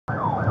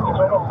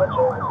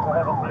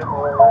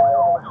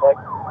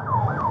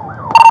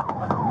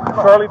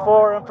Charlie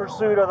 4 in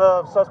pursuit of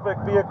the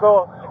suspect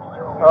vehicle.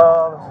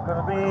 It's going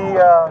to be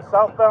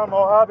southbound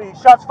Mojave.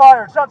 Shots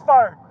fired! Shots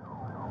fired!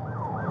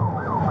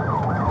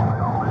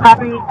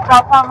 Copy.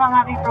 Southbound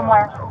Mojave from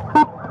where?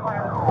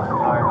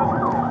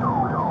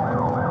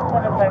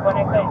 751,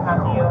 I couldn't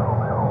copy you.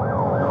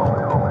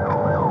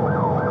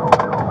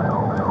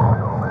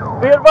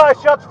 Be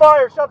advised, shots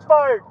fired! Shots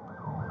fired!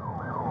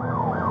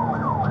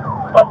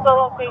 What's the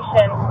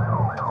location?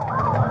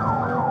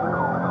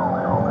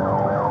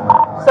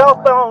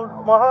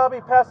 Southbound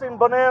Mojave, passing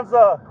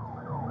Bonanza.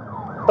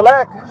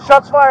 Black,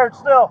 shots fired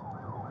still.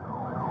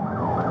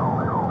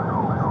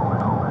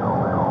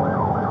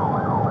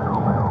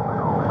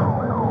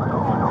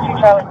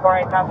 Charlie 4,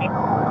 I copy.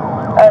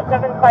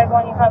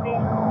 751, you copy?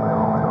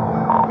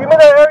 Give me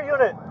the air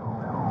unit.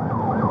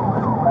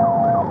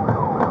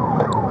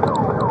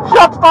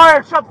 Shots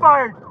fired! Shots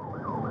fired!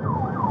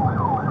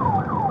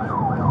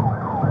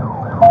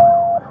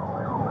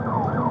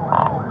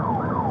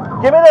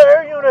 Give me the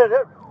air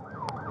unit.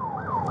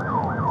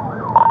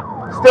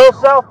 Still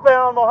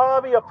southbound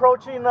Mojave,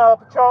 approaching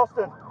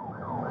Charleston.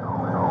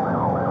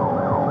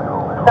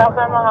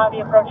 Southbound Mojave,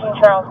 approaching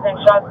Charleston.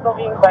 Shots still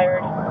being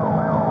fired.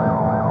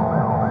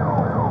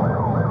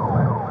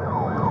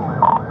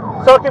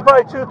 It's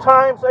occupied 2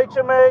 times.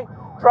 HMA.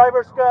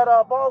 Driver's got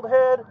a bald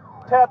head,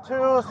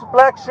 tattoos,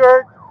 black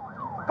shirt.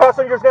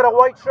 Passenger's got a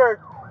white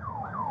shirt.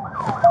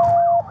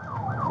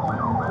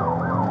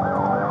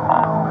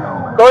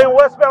 Going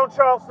westbound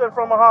Charleston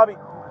from Mojave.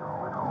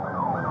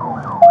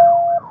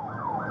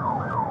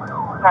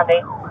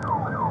 Copy.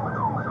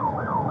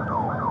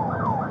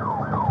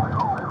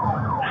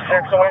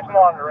 6 away from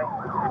monitoring.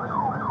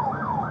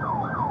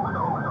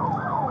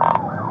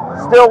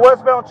 Still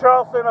westbound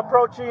Charleston,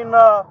 approaching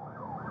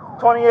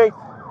 28th.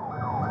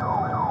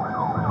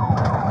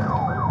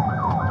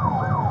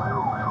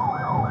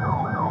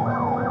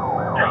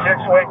 Six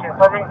away,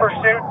 confirming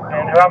pursuit,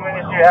 and how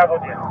many do you have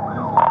with you?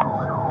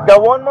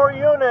 Got one more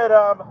unit.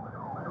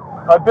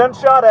 I've been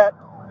shot at.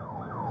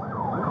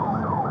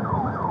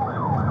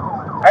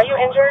 Are you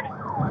injured?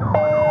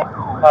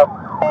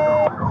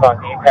 On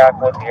DPAC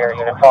with the air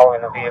unit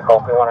following the vehicle.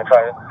 We want to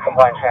try to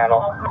combine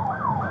channels.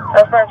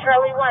 For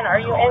Charlie 1, are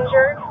you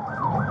injured?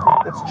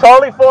 It's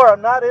Charlie 4.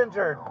 I'm not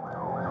injured.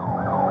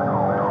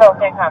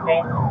 Okay, copy.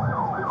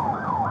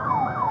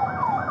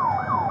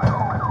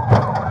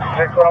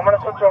 6, I'm going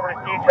to switch over to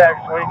DTAC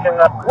so we can...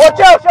 Watch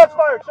out! Shots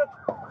fired!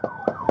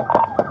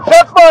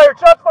 Shots fired!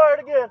 Shots fired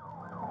again!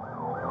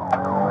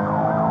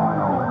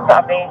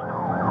 Copy.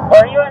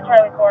 Where are you at,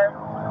 Charlie 4?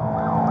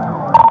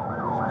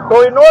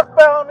 Going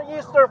northbound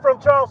eastern from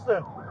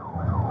Charleston.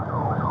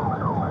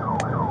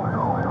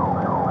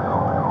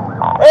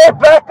 Hey,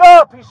 back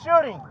up! He's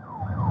shooting!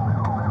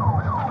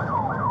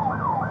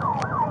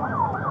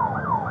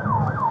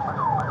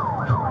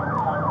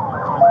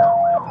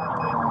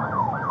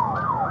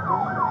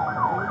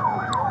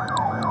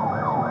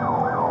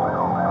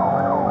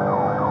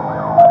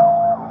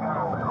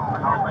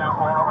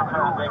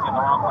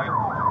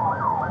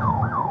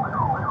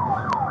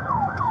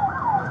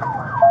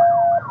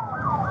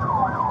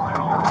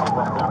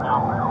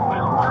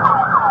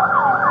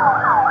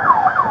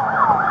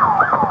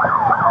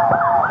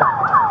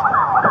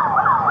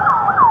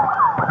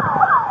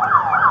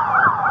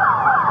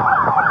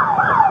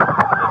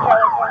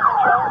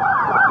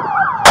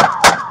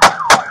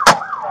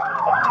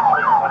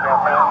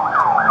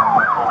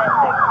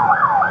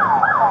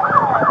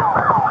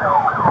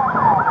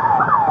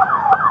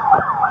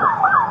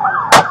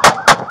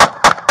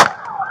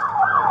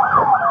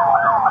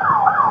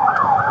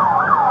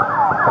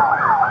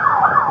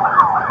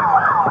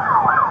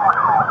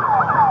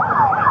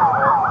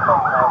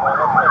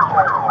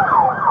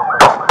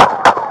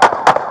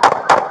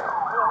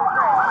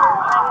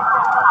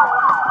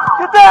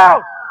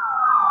 Down!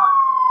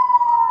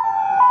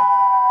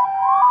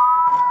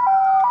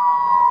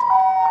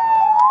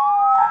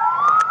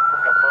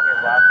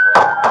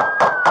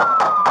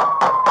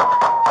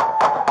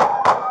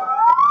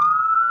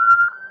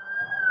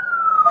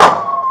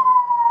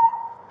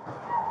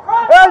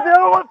 Hey, the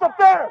other one's up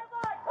there!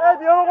 Hey,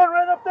 the other one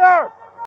right up there!